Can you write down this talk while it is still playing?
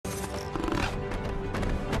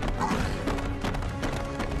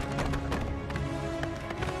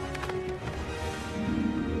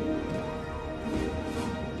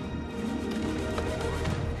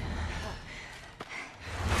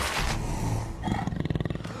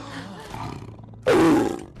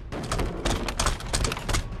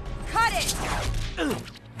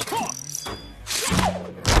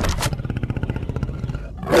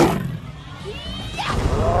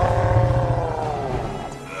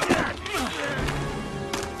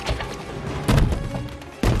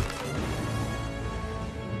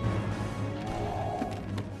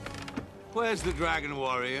there's the Dragon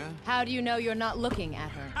Warrior. How do you know you're not looking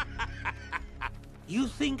at her? You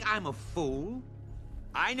think I'm a fool?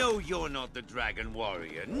 I know you're not the Dragon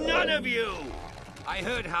Warrior. None of you! I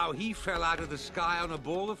heard how he fell out of the sky on a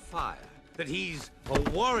ball of fire. That he's a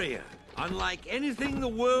warrior, unlike anything the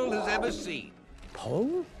world has ever seen.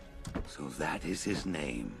 Poe? So that is his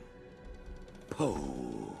name.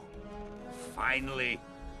 Poe. Finally,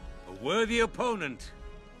 a worthy opponent.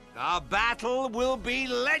 Our battle will be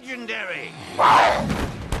legendary!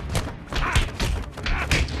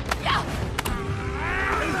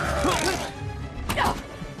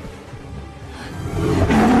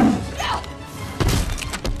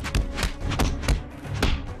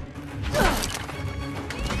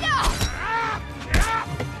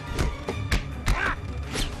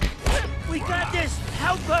 We got this!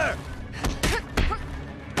 Help her!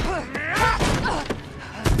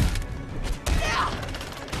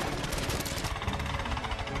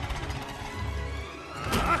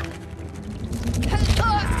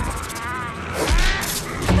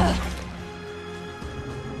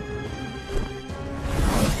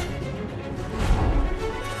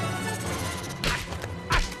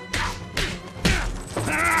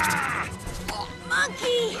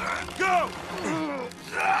 Monkey! Go!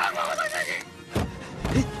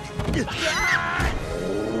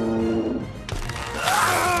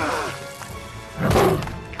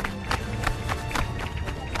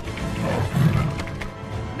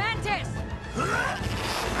 Mantis!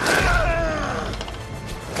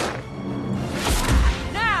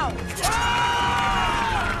 Now!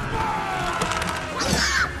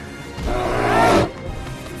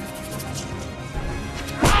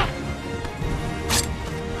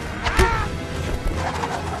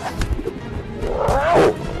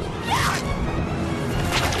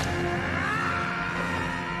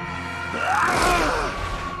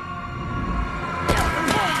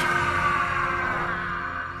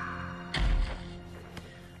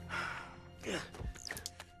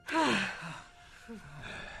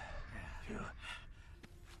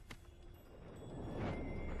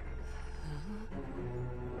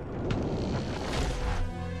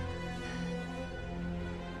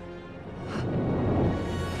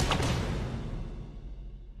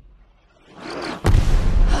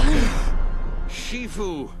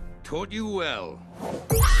 Shifu taught you well.